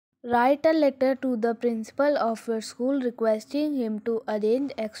Write a letter to the principal of your school requesting him to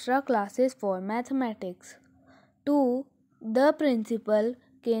arrange extra classes for mathematics. 2. The principal,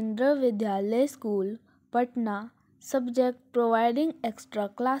 Kendra Vidyalaya School, Patna. Subject providing extra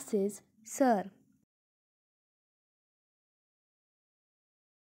classes. Sir.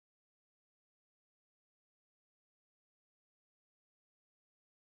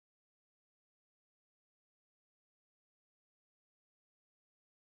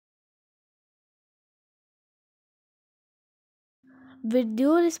 With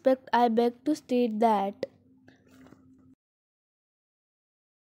due respect, I beg to state that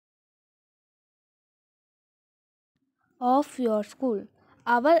of your school.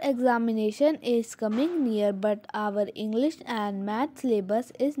 Our examination is coming near, but our English and math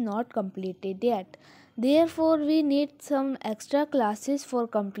syllabus is not completed yet. Therefore, we need some extra classes for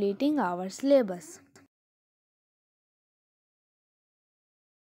completing our syllabus.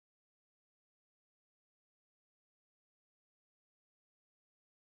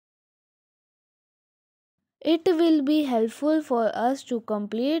 It will be helpful for us to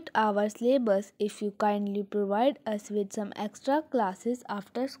complete our syllabus if you kindly provide us with some extra classes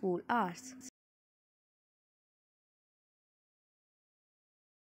after school hours.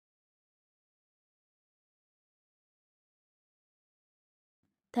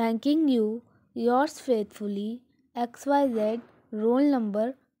 Thanking you, yours faithfully, XYZ, roll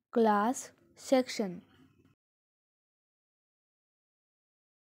number, class, section.